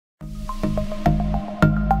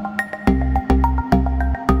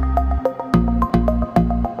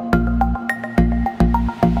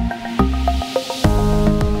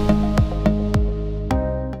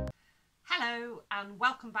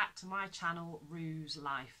to my channel, Rue's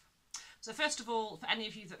Life. So first of all, for any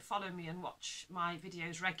of you that follow me and watch my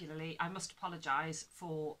videos regularly, I must apologise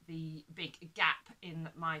for the big gap in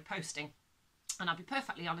my posting. And I'll be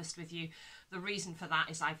perfectly honest with you, the reason for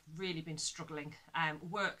that is I've really been struggling.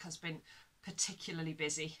 Work has been particularly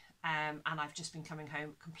busy and I've just been coming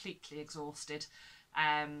home completely exhausted.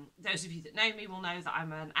 Those of you that know me will know that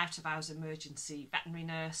I'm an out-of-hours emergency veterinary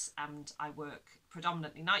nurse and I work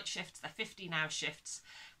predominantly night shifts. They're 15-hour shifts,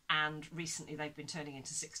 and recently they've been turning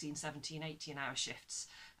into 16, 17, 18-hour shifts.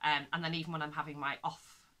 And then even when I'm having my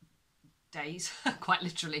off days, quite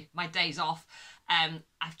literally my days off,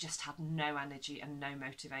 I've just had no energy and no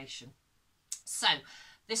motivation. So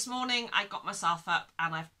this morning I got myself up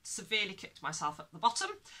and I've severely kicked myself at the bottom,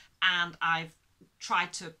 and I've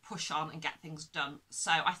tried to push on and get things done.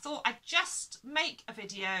 So I thought I'd just make a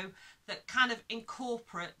video that kind of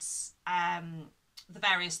incorporates the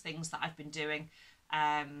various things that I've been doing,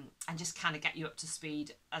 and just kind of get you up to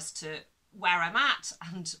speed as to where I'm at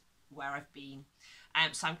and where I've been.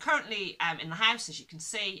 So I'm currently in the house, as you can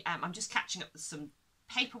see. I'm just catching up with some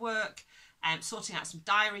paperwork, sorting out some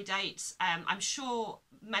diary dates. I'm sure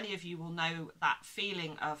many of you will know that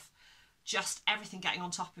feeling of just everything getting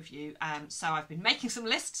on top of you. So I've been making some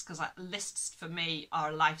lists, because lists for me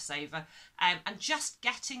are a lifesaver, and just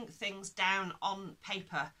getting things down on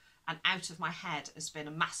paper and out of my head has been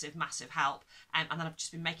a massive help. And then I've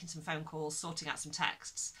just been making some phone calls, sorting out some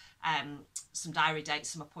texts, some diary dates,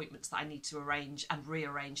 some appointments that I need to arrange and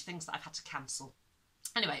rearrange, things that I've had to cancel.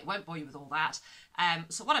 Anyway, it won't bore you with all that.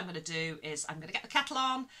 So what I'm going to do is I'm going to get the kettle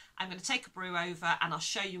on, I'm going to take a brew over, and I'll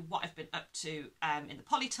show you what I've been up to in the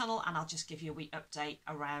polytunnel, and I'll just give you a wee update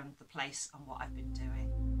around the place and what I've been doing.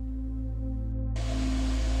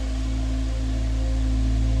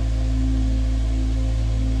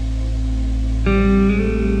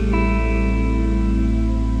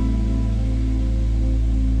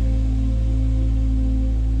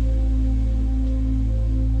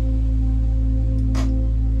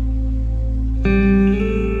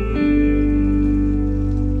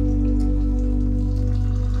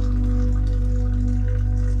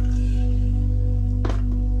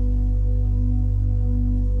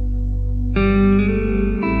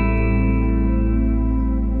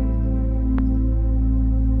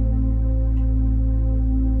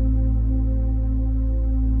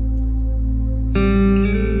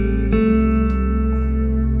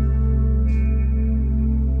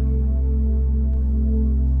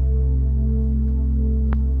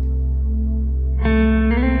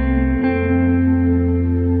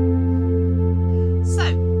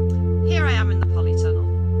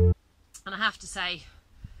 Say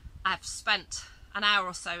I've spent an hour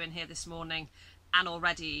or so in here this morning, and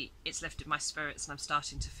already it's lifted my spirits and I'm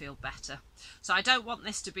starting to feel better. So I don't want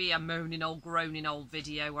this to be a moaning old groaning old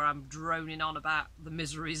video where I'm droning on about the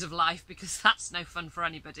miseries of life, because that's no fun for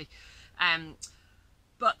anybody.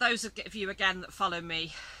 But those of you again that follow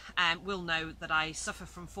me will know that I suffer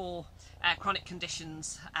from 4 chronic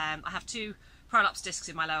conditions. I have 2 prolapse discs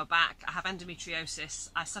in my lower back, I have endometriosis,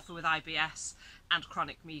 I suffer with IBS and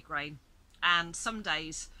chronic migraine. And some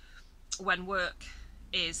days when work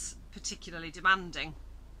is particularly demanding,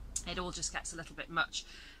 it all just gets a little bit much.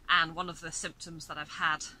 And one of the symptoms that I've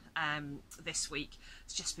had this week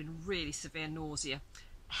has just been really severe nausea,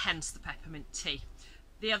 hence the peppermint tea.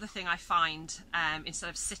 The other thing I find, instead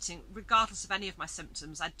of sitting, regardless of any of my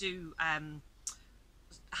symptoms, I do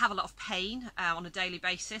have a lot of pain on a daily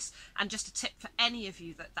basis. And just a tip for any of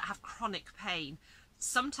you that have chronic pain,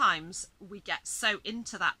 sometimes we get so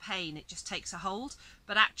into that pain it just takes a hold,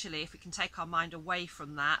 but actually if we can take our mind away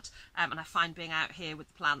from that, and I find being out here with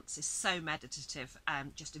the plants is so meditative,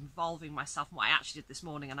 just involving myself. And what I actually did this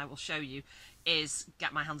morning, and I will show you, is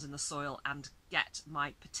get my hands in the soil and get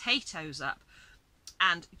my potatoes up.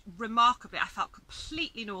 And remarkably, I felt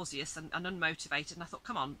completely nauseous and unmotivated, and I thought,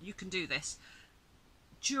 come on, you can do this.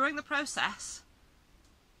 During the process,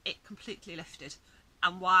 it completely lifted.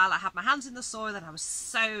 And while I had my hands in the soil and I was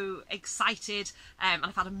so excited, and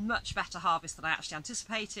I've had a much better harvest than I actually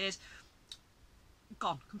anticipated,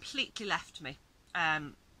 gone, completely left me.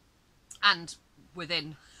 And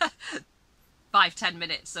within 5-10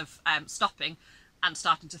 minutes of stopping and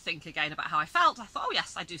starting to think again about how I felt, I thought, oh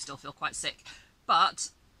yes, I do still feel quite sick. But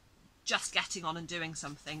just getting on and doing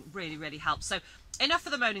something really helps. So enough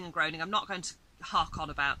of the moaning and groaning. I'm not going to hark on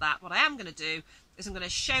about that. What I am going to do is I'm going to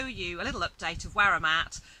show you a little update of where I'm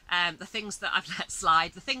at, the things that I've let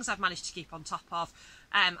slide, the things I've managed to keep on top of.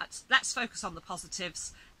 Let's focus on the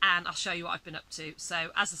positives, and I'll show you what I've been up to. So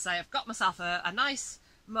as I say, I've got myself a nice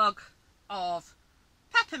mug of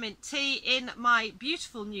peppermint tea in my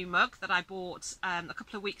beautiful new mug that I bought a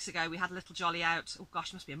couple of weeks ago. We had a little jolly out, oh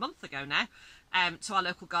gosh, must be a month ago now, to our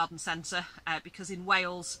local garden centre because in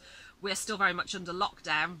Wales we're still very much under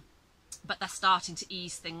lockdown, but they're starting to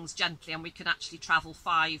ease things gently and we can actually travel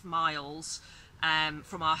 5 miles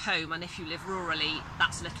from our home, and if you live rurally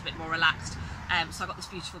that's a little bit more relaxed. So I got this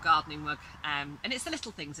beautiful gardening mug, and it's the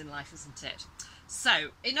little things in life, isn't it? So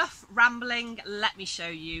enough rambling, let me show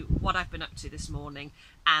you what I've been up to this morning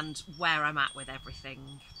and where I'm at with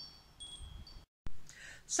everything.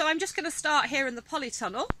 So I'm just going to start here in the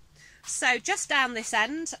polytunnel. So just down this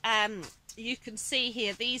end, you can see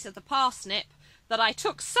here, these are the parsnip that I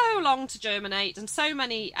took so long to germinate and so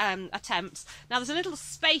many attempts. Now there's a little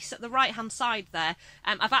space at the right hand side there.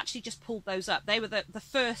 I've actually just pulled those up. They were the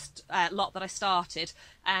first lot that I started,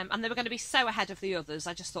 and they were going to be so ahead of the others.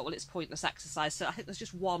 I just thought, well, it's pointless exercise. So I think there's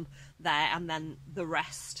just one there and then the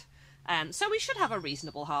rest. So we should have a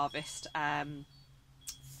reasonable harvest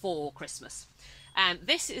for Christmas.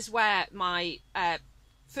 This is where my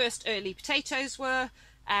first early potatoes were.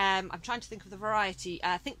 I'm trying to think of the variety.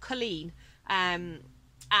 I think Colleen. And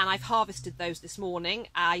I've harvested those this morning.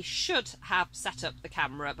 I should have set up the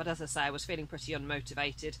camera, but as I say, I was feeling pretty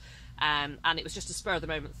unmotivated, and it was just a spur of the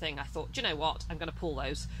moment thing. I thought, do you know what, I'm going to pull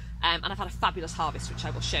those, and I've had a fabulous harvest which I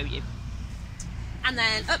will show you. And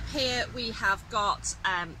then up here we have got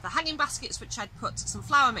the hanging baskets which I'd put some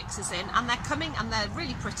flower mixes in, and they're coming and they're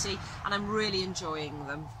really pretty and I'm really enjoying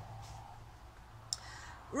them.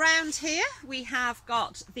 Round here we have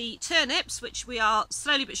got the turnips, which we are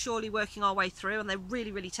slowly but surely working our way through, and they're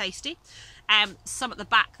really tasty. Some at the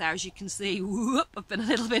back there, as you can see, whoop, have been a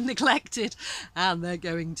little bit neglected and they're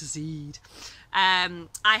going to seed. I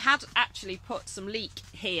had actually put some leek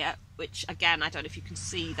here, which again, I don't know if you can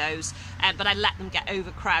see those, but I let them get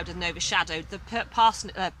overcrowded and overshadowed. The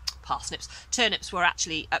turnips were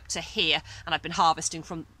actually up to here, and I've been harvesting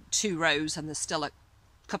from 2 rows and there's still a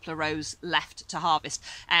couple of rows left to harvest.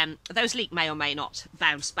 Those leek may or may not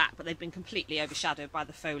bounce back, but they've been completely overshadowed by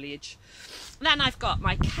the foliage. Then I've got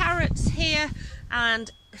my carrots here, and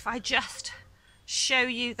if I just show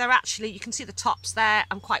you, they're actually, you can see the tops there.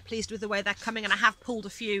 I'm quite pleased with the way they're coming, and I have pulled a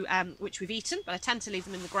few which we've eaten, but I tend to leave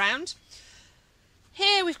them in the ground.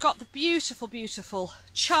 Here we've got the beautiful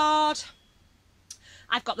chard.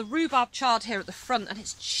 I've got the rhubarb chard here at the front, and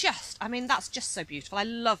it's just, I mean, that's just so beautiful. I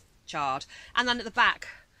love chard. And then at the back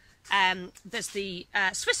there's the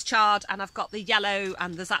Swiss chard, and I've got the yellow,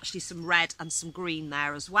 and there's actually some red and some green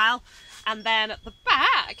there as well. And then at the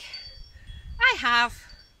back I have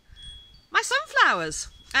my sunflowers.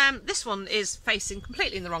 This one is facing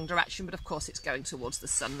completely in the wrong direction, but of course it's going towards the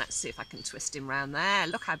sun. Let's see if I can twist him round there.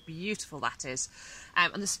 Look how beautiful that is.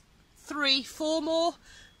 And there's 3-4 more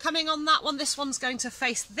coming on that one. This one's going to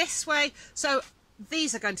face this way. So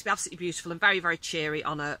these are going to be absolutely beautiful and very cheery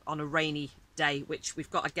on a rainy day, which we've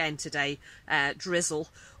got again today, drizzle,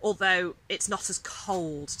 although it's not as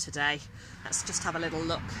cold today. Let's just have a little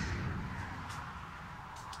look.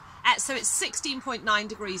 So it's 16.9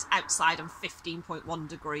 degrees outside and 15.1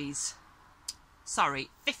 degrees. Sorry,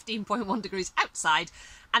 15.1 degrees outside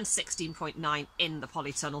and 16.9 in the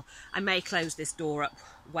polytunnel. I may close this door up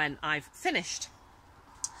when I've finished.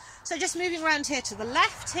 So just moving around here to the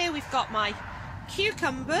left, here we've got my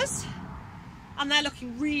cucumbers, and they're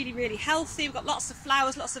looking really healthy. We've got lots of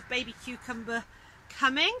flowers, lots of baby cucumber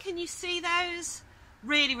coming. Can you see those?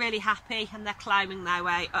 Really happy, and they're climbing their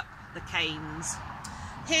way up the canes.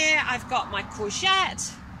 Here I've got my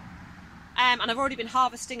courgette, and I've already been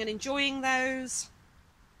harvesting and enjoying those.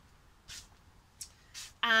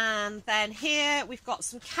 And then here we've got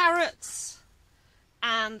some carrots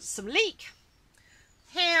and some leek.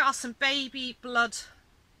 Here are some baby blood,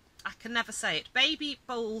 I can never say it, baby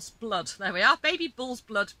bull's blood, there we are, baby bull's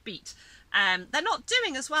blood beet. They're not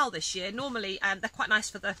doing as well this year. Normally they're quite nice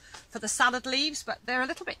for the salad leaves, but they're a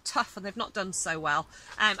little bit tough and they've not done so well.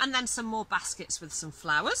 And then some more baskets with some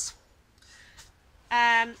flowers.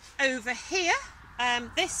 Over here,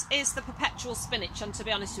 this is the perpetual spinach, and to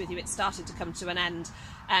be honest with you, it's starting to come to an end.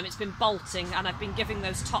 It's been bolting, and I've been giving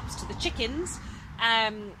those tops to the chickens.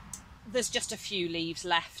 There's just a few leaves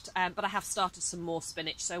left, but I have started some more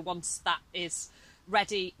spinach, so once that is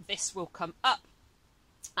ready, this will come up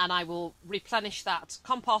and I will replenish that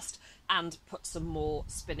compost and put some more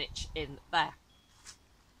spinach in there.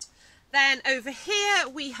 Then over here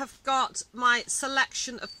we have got my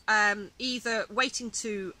selection of either waiting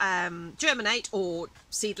to germinate or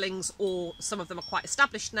seedlings, or some of them are quite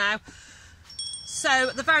established now. So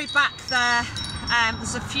at the very back there,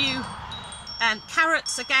 there's a few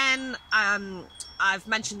carrots again. I've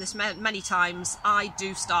mentioned this many times, I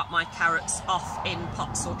do start my carrots off in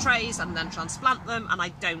pots or trays and then transplant them, and I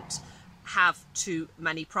don't have too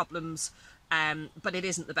many problems, but it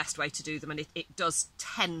isn't the best way to do them, and it does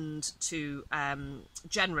tend to,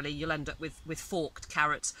 generally you'll end up with forked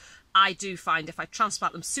carrots. I do find if I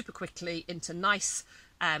transplant them super quickly into nice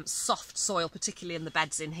soft soil, particularly in the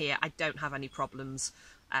beds in here, I don't have any problems,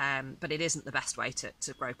 but it isn't the best way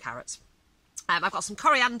to grow carrots. I've got some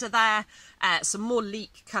coriander there, some more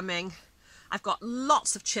leek coming. I've got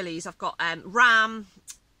lots of chilies. I've got ram,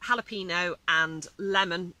 jalapeno and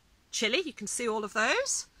lemon chili. You can see all of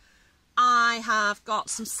those. I have got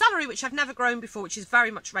some celery, which I've never grown before, which is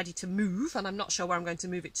very much ready to move, and I'm not sure where I'm going to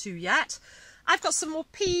move it to yet. I've got some more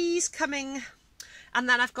peas coming, and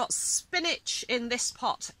then I've got spinach in this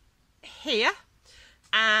pot here,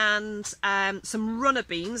 and some runner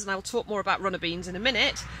beans, and I will talk more about runner beans in a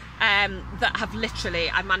minute, that have literally,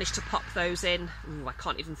 I managed to pop those in. Ooh, I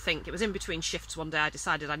can't even think. It was in between shifts one day. I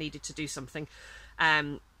decided I needed to do something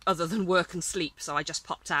other than work and sleep, so I just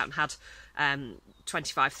popped out and had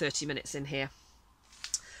 25-30 minutes in here.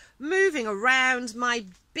 Moving around my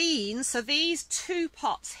beans, so these two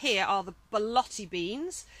pots here are the Bolotti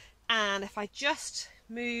beans, and if I just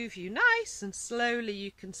move you nice and slowly,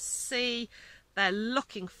 you can see they're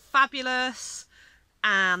looking fabulous,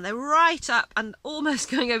 and they're right up and almost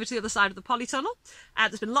going over to the other side of the polytunnel.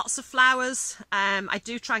 There's been lots of flowers. I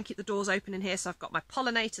do try and keep the doors open in here, so I've got my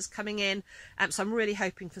pollinators coming in, so I'm really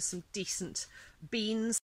hoping for some decent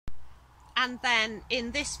beans. And then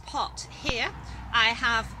in this pot here, I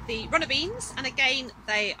have the runner beans, and again,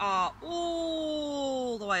 they are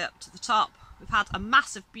all the way up to the top. We've had a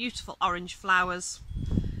massive, beautiful orange flowers.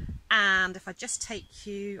 And if I just take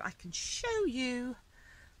you, I can show you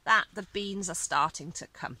that the beans are starting to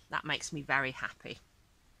come. That makes me very happy.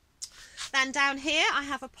 Then down here I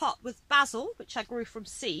have a pot with basil, which I grew from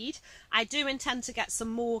seed. I do intend to get some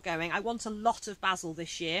more going. I want a lot of basil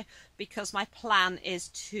this year because my plan is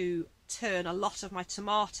to turn a lot of my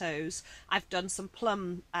tomatoes. I've done some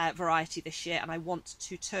plum variety this year, and I want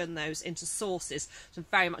to turn those into sauces. So I'm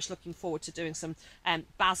very much looking forward to doing some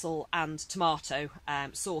basil and tomato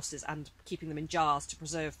sauces and keeping them in jars to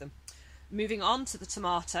preserve them. Moving on to the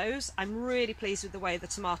tomatoes, I'm really pleased with the way the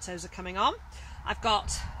tomatoes are coming on. I've got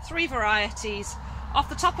 3 varieties. Off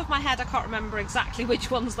the top of my head, I can't remember exactly which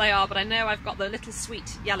ones they are, but I know I've got the little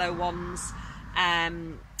sweet yellow ones.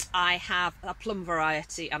 I have a plum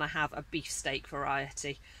variety and I have a beefsteak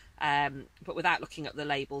variety, but without looking at the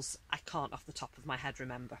labels, I can't off the top of my head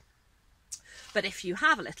remember. But if you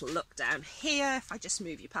have a little look down here, if I just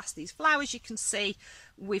move you past these flowers, you can see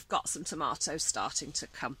we've got some tomatoes starting to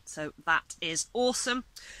come. So that is awesome.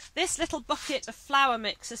 This little bucket of flower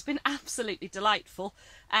mix has been absolutely delightful.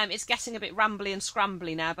 It's getting a bit rambly and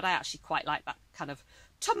scrambly now, but I actually quite like that kind of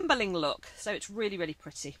tumbling look. So it's really, really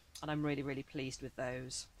pretty, and I'm really, really pleased with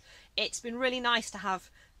those. It's been really nice to have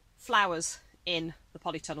flowers in the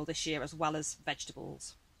polytunnel this year as well as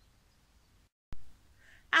vegetables.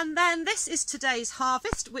 And then this is today's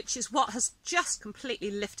harvest, which is what has just completely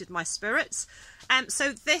lifted my spirits.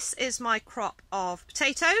 So this is my crop of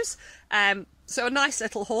potatoes. So a nice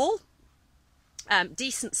little haul,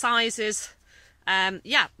 decent sizes.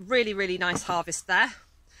 Yeah, really, really nice harvest there.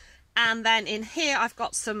 And then in here I've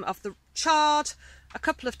got some of the chard, a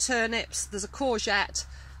couple of turnips, there's a courgette,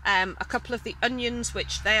 a couple of the onions,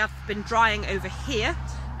 which they have been drying over here.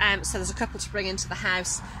 So there's a couple to bring into the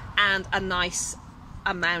house, and a nice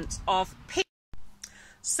amount of peas.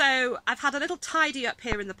 So I've had a little tidy up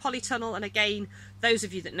here in the polytunnel, and again, those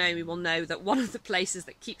of you that know me will know that one of the places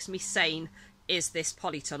that keeps me sane is this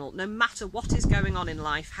polytunnel. No matter what is going on in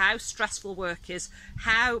life, how stressful work is,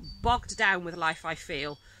 how bogged down with life I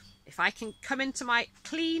feel, if I can come into my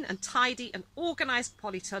clean and tidy and organised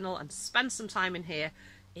polytunnel and spend some time in here,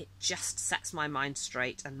 it just sets my mind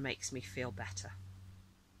straight and makes me feel better.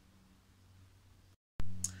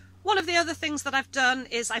 One of the other things that I've done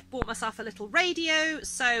is I've bought myself a little radio,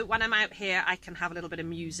 so when I'm out here I can have a little bit of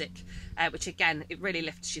music, which again, it really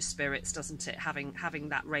lifts your spirits, doesn't it, having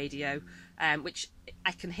that radio, which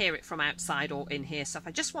I can hear it from outside or in here. So if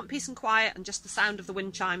I just want peace and quiet and just the sound of the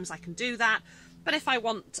wind chimes, I can do that. But if I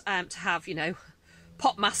want to have, you know,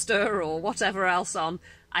 Popmaster or whatever else on,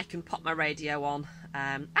 I can pop my radio on,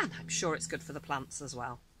 and I'm sure it's good for the plants as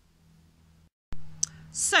well.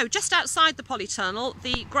 So just outside the polytunnel,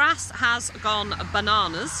 the grass has gone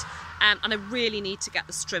bananas, and I really need to get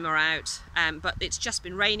the strimmer out, but it's just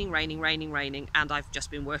been raining, and I've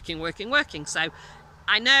just been working. So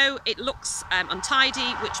I know it looks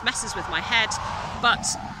untidy, which messes with my head, but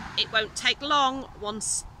it won't take long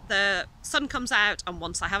once the sun comes out and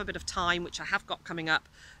once I have a bit of time, which I have got coming up,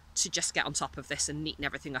 to just get on top of this and neaten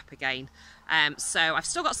everything up again. So I've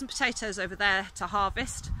still got some potatoes over there to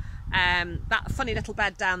harvest. That funny little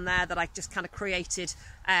bed down there that I just kind of created,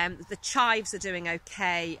 the chives are doing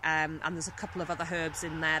okay, and there's a couple of other herbs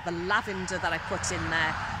in there. The lavender that I put in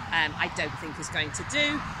there I don't think is going to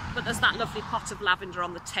do, but there's that lovely pot of lavender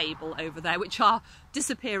on the table over there which are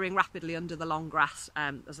disappearing rapidly under the long grass.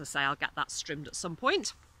 As I say, I'll get that trimmed at some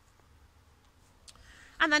point.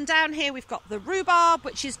 And then down here we've got the rhubarb,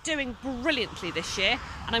 which is doing brilliantly this year,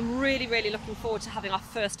 and I'm really looking forward to having our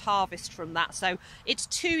first harvest from that. So it's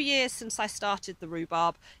 2 years since I started the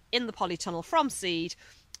rhubarb in the polytunnel from seed,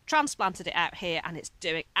 transplanted it out here, and it's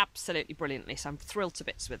doing absolutely brilliantly, so I'm thrilled to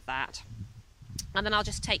bits with that. And then I'll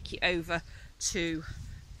just take you over to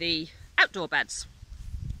the outdoor beds.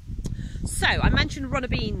 So I mentioned runner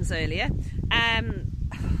beans earlier.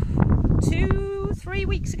 2-3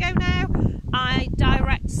 weeks ago now, I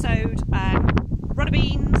direct sowed runner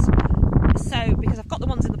beans, so because I've got the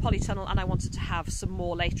ones in the polytunnel and I wanted to have some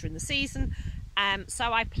more later in the season.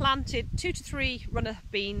 So I planted 2 to 3 runner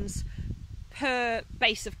beans per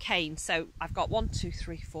base of cane. So I've got 1, 2,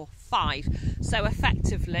 3, 4, 5. So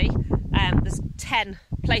effectively there's 10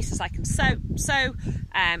 places I can sow,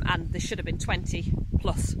 and there should have been 20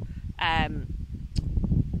 plus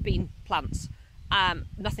bean plants.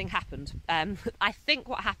 Nothing happened. I think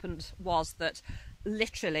what happened was that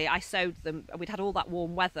literally I sowed them, we'd had all that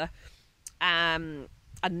warm weather and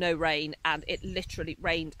no rain, and it literally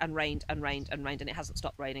rained and rained and rained and rained, and it hasn't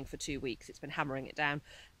stopped raining for 2 weeks. It's been hammering it down.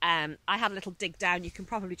 I had a little dig down. You can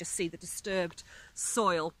probably just see the disturbed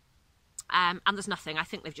soil, and there's nothing. I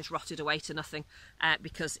think they've just rotted away to nothing,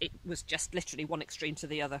 because it was just literally one extreme to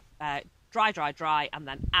the other. Dry, and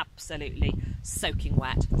then absolutely soaking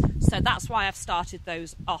wet. So that's why I've started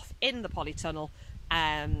those off in the polytunnel,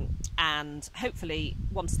 and hopefully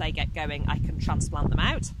once they get going I can transplant them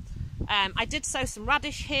out. I did sow some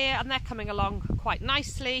radish here and they're coming along quite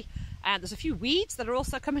nicely. There's a few weeds that are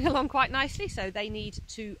also coming along quite nicely, so they need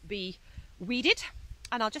to be weeded,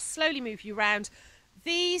 and I'll just slowly move you around.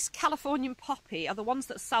 These Californian poppy are the ones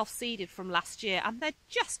that self-seeded from last year, and they're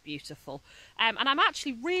just beautiful. And I'm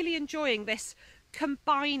actually really enjoying this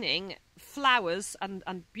combining flowers and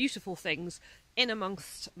beautiful things in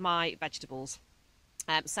amongst my vegetables.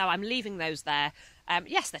 So I'm leaving those there.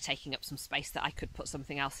 Yes, they're taking up some space that I could put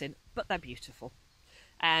something else in, but they're beautiful.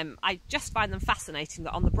 I just find them fascinating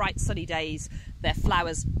that on the bright sunny days their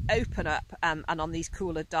flowers open up, and on these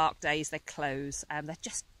cooler dark days they close. They're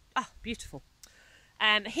just beautiful.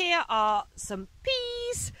 Here are some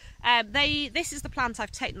peas. This is the plant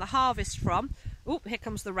I've taken the harvest from. Oh, here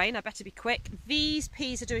comes the rain, I better be quick. These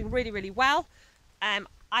peas are doing really well.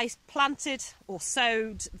 I planted or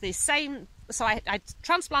sowed the same, so I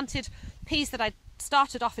transplanted peas that I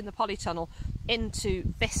started off in the polytunnel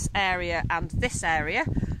into this area and this area,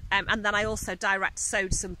 and then I also direct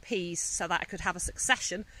sowed some peas so that I could have a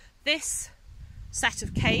succession. This set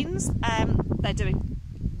of canes, they're doing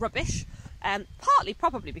rubbish. Partly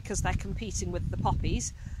probably because they're competing with the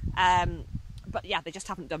poppies, but yeah, they just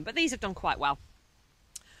haven't done. But these have done quite well.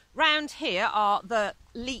 Round here are the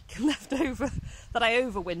leek left over that I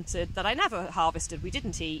overwintered, that I never harvested, we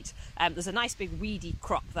didn't eat. There's a nice big weedy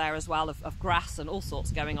crop there as well of grass and all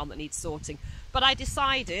sorts going on that needs sorting. But I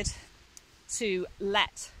decided to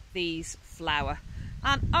let these flower,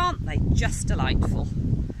 and aren't they just delightful?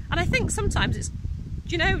 And I think sometimes it's,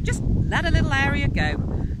 you know, just let a little area go.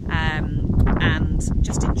 And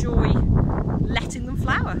just enjoy letting them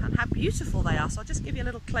flower and how beautiful they are. So I'll just give you a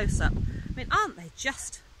little close-up. I mean, aren't they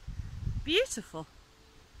just beautiful?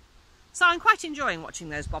 So I'm quite enjoying watching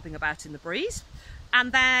those bobbing about in the breeze.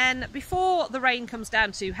 And then before the rain comes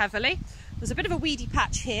down too heavily, there's a bit of a weedy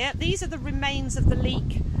patch here. These are the remains of the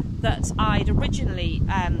leek that I'd originally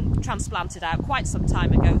transplanted out quite some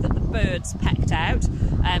time ago that the birds pecked out.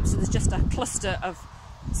 So there's just a cluster of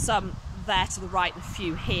some there to the right and a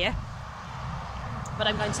few here, but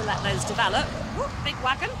I'm going to let those develop. Ooh, big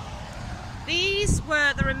wagon. These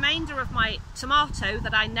were the remainder of my tomato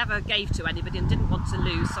that I never gave to anybody and didn't want to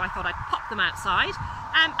lose, so I thought I'd pop them outside,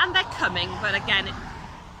 and they're coming, but again,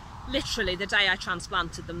 literally the day I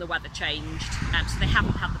transplanted them the weather changed, so they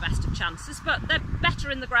haven't had the best of chances, but they're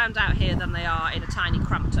better in the ground out here than they are in a tiny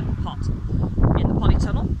cramped up pot in the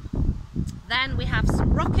polytunnel. Then we have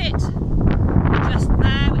some rocket just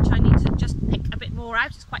there, which I need to just pick a bit more out.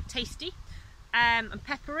 It's quite tasty and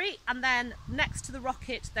peppery. And then next to the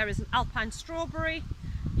rocket there is an alpine strawberry,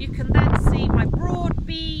 you can then see my broad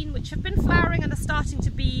bean, which have been flowering and are starting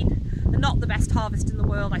to bean. They're not the best harvest in the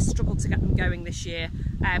world. I struggled to get them going this year,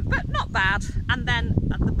 but not bad. And then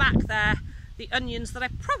at the back there, the onions that I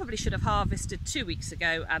probably should have harvested 2 weeks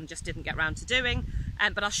ago and just didn't get round to doing.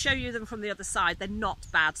 But I'll show you them from the other side. They're not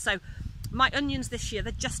bad. So my onions this year,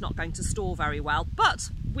 they're just not going to store very well, but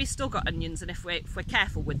we've still got onions, and if we're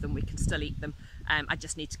careful with them, we can still eat them. I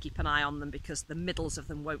just need to keep an eye on them because the middles of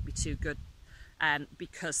them won't be too good,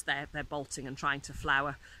 because they're bolting and trying to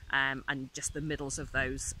flower, and just the middles of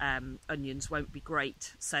those onions won't be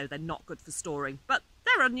great, so they're not good for storing, but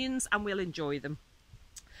they're onions and we'll enjoy them.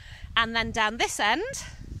 And then down this end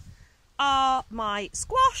are my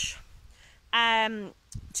squash.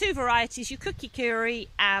 Two varieties, Ukukikuri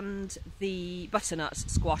and the butternut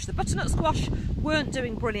squash. The butternut squash weren't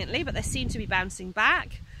doing brilliantly, but they seem to be bouncing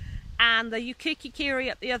back. And the Ukukikuri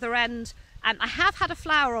at the other end, I have had a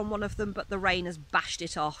flower on one of them, but the rain has bashed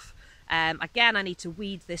it off. Again, I need to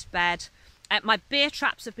weed this bed. My beer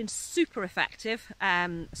traps have been super effective,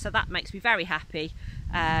 so that makes me very happy.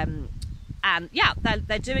 And yeah,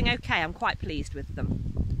 they're doing okay. I'm quite pleased with them.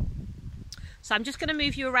 So I'm just going to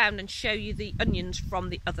move you around and show you the onions from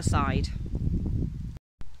the other side.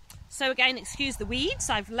 So again, excuse the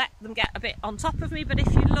weeds, I've let them get a bit on top of me, but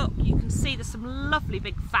if you look, you can see there's some lovely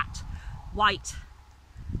big fat white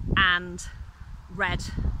and red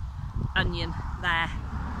onion there,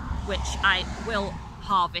 which I will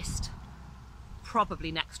harvest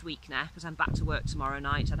probably next week now, because I'm back to work tomorrow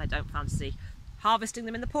night and I don't fancy harvesting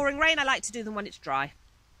them in the pouring rain. I like to do them when it's dry.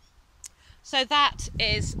 So that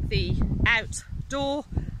is the outdoor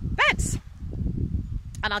beds.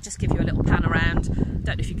 And I'll just give you a little pan around.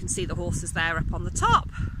 Don't know if you can see the horses there up on the top.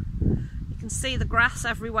 You can see the grass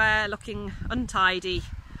everywhere looking untidy.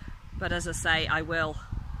 But as I say, I will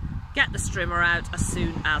get the strimmer out as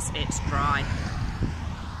soon as it's dry.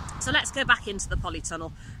 So let's go back into the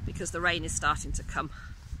polytunnel because the rain is starting to come.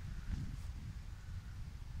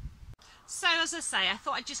 So as I say, I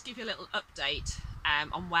thought I'd just give you a little update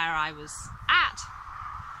on where I was at.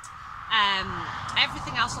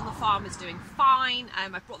 Everything else on the farm is doing fine. I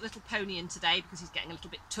brought the little pony in today because he's getting a little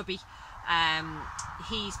bit tubby.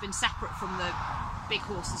 He's been separate from the big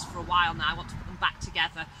horses for a while now. I want to put them back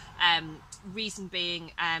together. Reason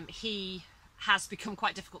being, he has become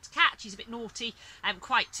quite difficult to catch. He's a bit naughty,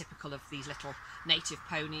 quite typical of these little native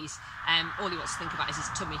ponies. All he wants to think about is his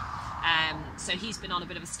tummy. So he's been on a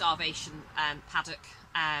bit of a starvation paddock.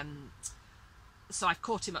 So I've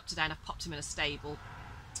caught him up today and I've popped him in a stable.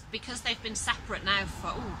 Because they've been separate now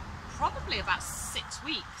for probably about 6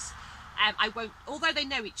 weeks, I won't, although they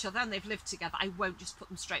know each other and they've lived together, I won't just put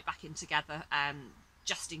them straight back in together,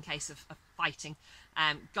 just in case of fighting.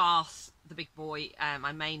 Garth, the big boy,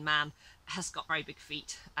 my main man, has got very big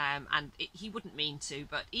feet, and he wouldn't mean to,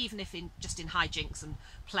 but even if just in hijinks and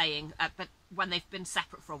playing, but when they've been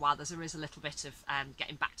separate for a while, there is a little bit of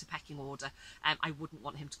getting back to pecking order. I wouldn't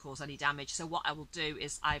want him to cause any damage, so what I will do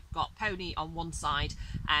is I've got Pony on one side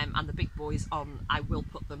and the big boys on, I will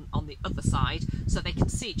put them on the other side so they can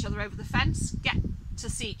see each other over the fence, get to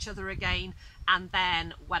see each other again, and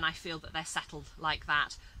then when I feel that they're settled like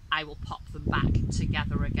that, I will pop them back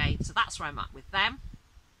together again. So that's where I'm at with them.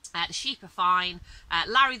 The sheep are fine.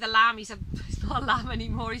 Larry the lamb, he's not a lamb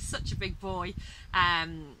anymore, he's such a big boy.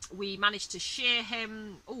 We managed to shear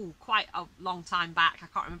him quite a long time back. I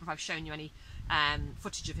can't remember if I've shown you any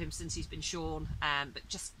footage of him since he's been shorn, but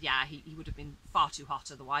just, yeah, he would have been far too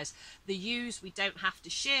hot otherwise. The ewes we don't have to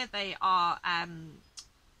shear, they are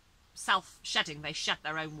self-shedding, they shed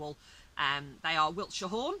their own wool. They are Wiltshire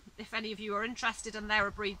Horn, if any of you are interested, and they're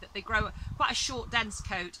a breed that they grow quite a short, dense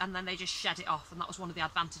coat and then they just shed it off, and that was one of the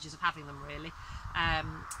advantages of having them, really.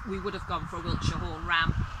 We would have gone for a Wiltshire Horn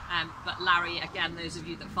ram, but Larry, again, those of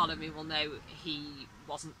you that follow me will know he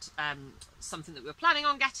wasn't something that we were planning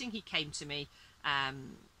on getting. He came to me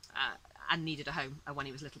and needed a home when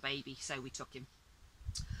he was a little baby, so we took him.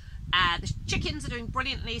 The chickens are doing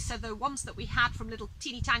brilliantly, so the ones that we had from little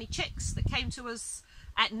teeny tiny chicks that came to us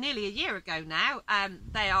nearly a year ago now,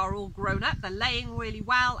 they are all grown up, they're laying really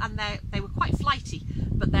well, and they were quite flighty,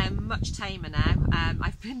 but they're much tamer now.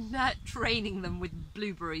 I've been training them with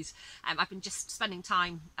blueberries. I've been just spending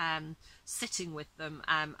time sitting with them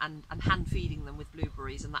and hand feeding them with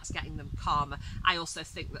blueberries, and that's getting them calmer. I also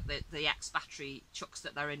think that the ex-battery chucks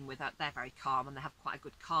that they're in with, they're very calm and they have quite a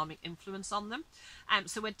good calming influence on them.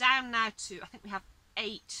 So we're down now to, I think we have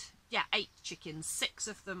 8 chickens. 6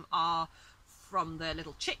 of them are from the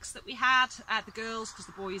little chicks that we had, the girls, because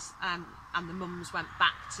the boys and the mums went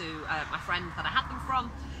back to my friend that I had them from.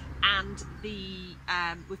 and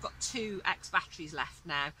we've got 2 X batteries left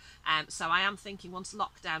now, so I am thinking once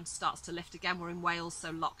lockdown starts to lift again, we're in Wales,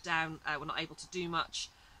 so lockdown, we're not able to do much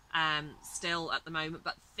still at the moment,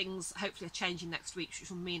 but things hopefully are changing next week, which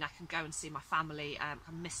will mean I can go and see my family.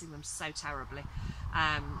 I'm missing them so terribly.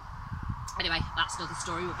 Anyway, that's another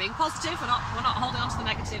story. We're being positive, we're not holding on to the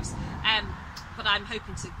negatives, but I'm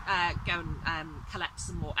hoping to go and collect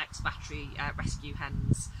some more X battery rescue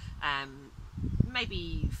hens,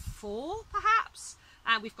 maybe 4 perhaps.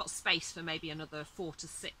 We've got space for maybe another 4 to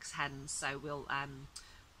 6 hens, so we'll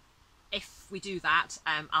if we do that,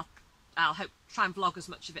 I'll try and vlog as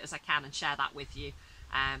much of it as I can and share that with you,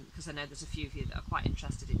 because I know there's a few of you that are quite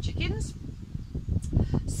interested in chickens.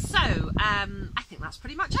 So I think that's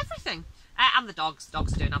pretty much everything. And the dogs are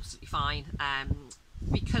doing absolutely fine.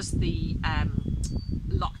 Because the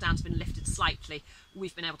lockdown's been lifted slightly,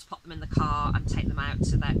 we've been able to pop them in the car and take them out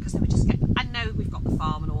to there, because they were just getting, I know we've got the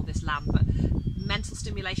farm and all this land, but mental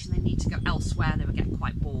stimulation, they need to go elsewhere, and they were getting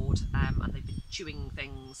quite bored, and they've been chewing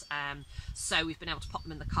things, so we've been able to pop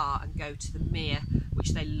them in the car and go to the mere, which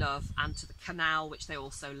they love, and to the canal, which they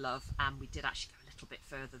also love. And we did actually go a little bit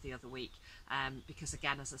further the other week, because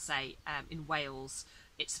again, as I say, in Wales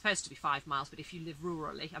it's supposed to be 5 miles, but if you live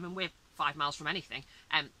rurally, I mean, we're 5 miles from anything,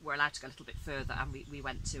 we're allowed to go a little bit further, and we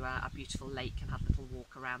went to a beautiful lake and had a little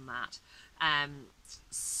walk around that.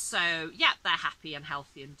 So yeah, they're happy and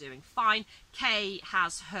healthy and doing fine. Kay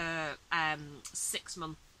has her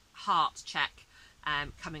 6-month heart check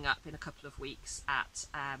coming up in a couple of weeks at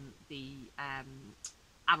the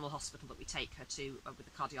animal hospital that we take her to with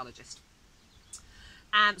the cardiologist.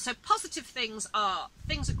 So positive things are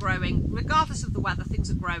growing, regardless of the weather.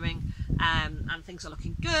 Things are growing, and things are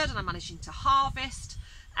looking good, and I'm managing to harvest.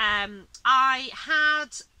 I had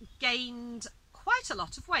gained quite a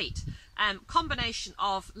lot of weight, combination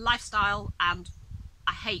of lifestyle, and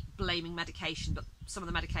I hate blaming medication, but some of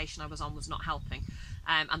the medication I was on was not helping,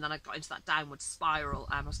 and then I got into that downward spiral.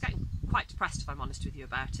 I was getting quite depressed, if I'm honest with you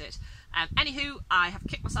about it. Anywho, I have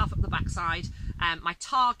kicked myself up the backside. My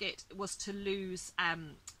target was to lose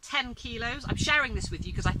 10 kilos. I'm sharing this with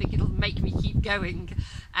you because I think it'll make me keep going.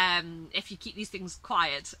 If you keep these things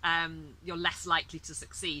quiet, you're less likely to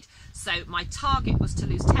succeed. So my target was to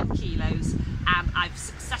lose 10 kilos, and I've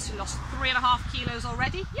successfully lost 3.5 kilos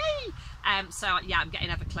already. Yay! So yeah, I'm getting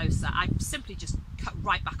ever closer. I've simply just cut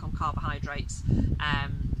right back on carbohydrates,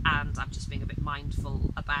 and I'm just being a bit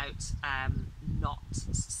mindful about not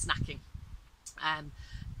snacking,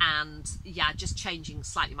 and yeah, just changing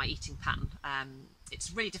slightly my eating pattern.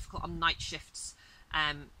 It's really difficult on night shifts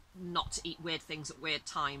not to eat weird things at weird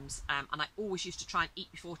times, and I always used to try and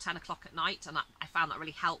eat before 10 o'clock at night, and I found that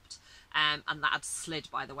really helped, and that had slid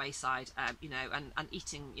by the wayside, you know, and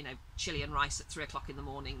eating, you know, chili and rice at 3 o'clock in the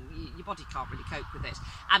morning, your body can't really cope with it.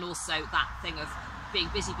 And also that thing of being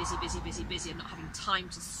busy and not having time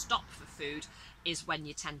to stop for food is when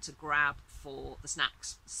you tend to grab for the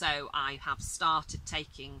snacks. So I have started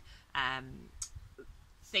taking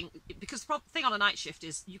because the thing on a night shift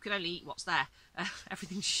is you can only eat what's there.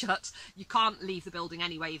 Everything's shut. You can't leave the building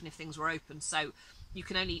anyway, even if things were open, so you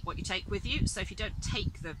can only eat what you take with you. So if you don't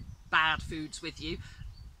take the bad foods with you,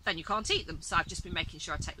 then you can't eat them. So I've just been making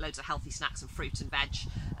sure I take loads of healthy snacks and fruit and veg,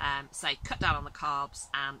 say cut down on the carbs,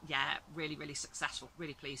 and yeah, really successful,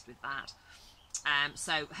 really pleased with that.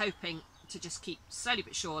 So hoping to just keep slowly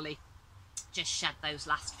but surely just shed those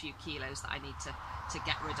last few kilos that I need to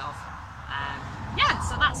get rid of. Yeah,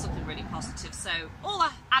 so that's something really positive. So all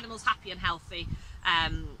our animals happy and healthy.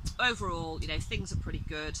 Overall, you know, things are pretty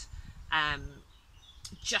good.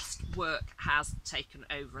 Just work has taken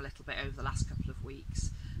over a little bit over the last couple of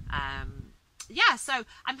weeks. Yeah, so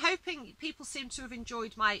I'm hoping people seem to have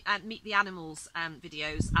enjoyed my Meet the Animals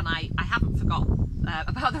videos, and I haven't forgotten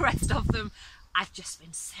about the rest of them. I've just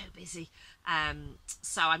been so busy,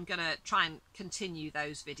 so I'm going to try and continue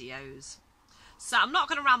those videos. So I'm not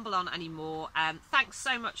going to ramble on anymore. Thanks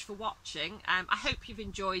so much for watching. I hope you've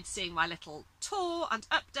enjoyed seeing my little tour and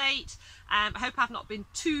update. I hope I've not been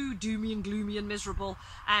too doomy and gloomy and miserable.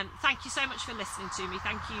 Thank you so much for listening to me.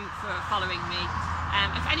 Thank you for following me.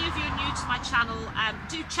 If any of you are new to my channel,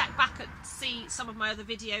 do check back and see some of my other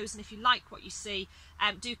videos. And if you like what you see,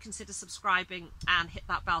 do consider subscribing and hit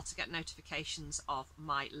that bell to get notifications of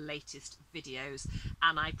my latest videos.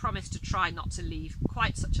 And I promise to try not to leave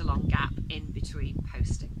quite such a long gap in between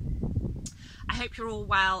posting. I hope you're all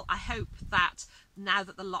well. I hope that now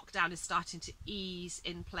that the lockdown is starting to ease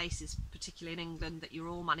in places, particularly in England, that you're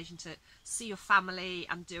all managing to see your family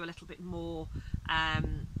and do a little bit more. I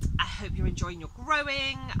hope you're enjoying your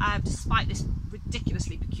growing, despite this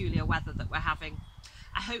ridiculously peculiar weather that we're having.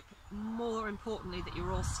 I hope more importantly that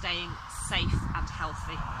you're all staying safe and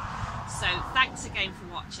healthy. So thanks again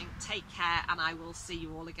for watching, take care, and I will see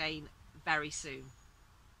you all again very soon.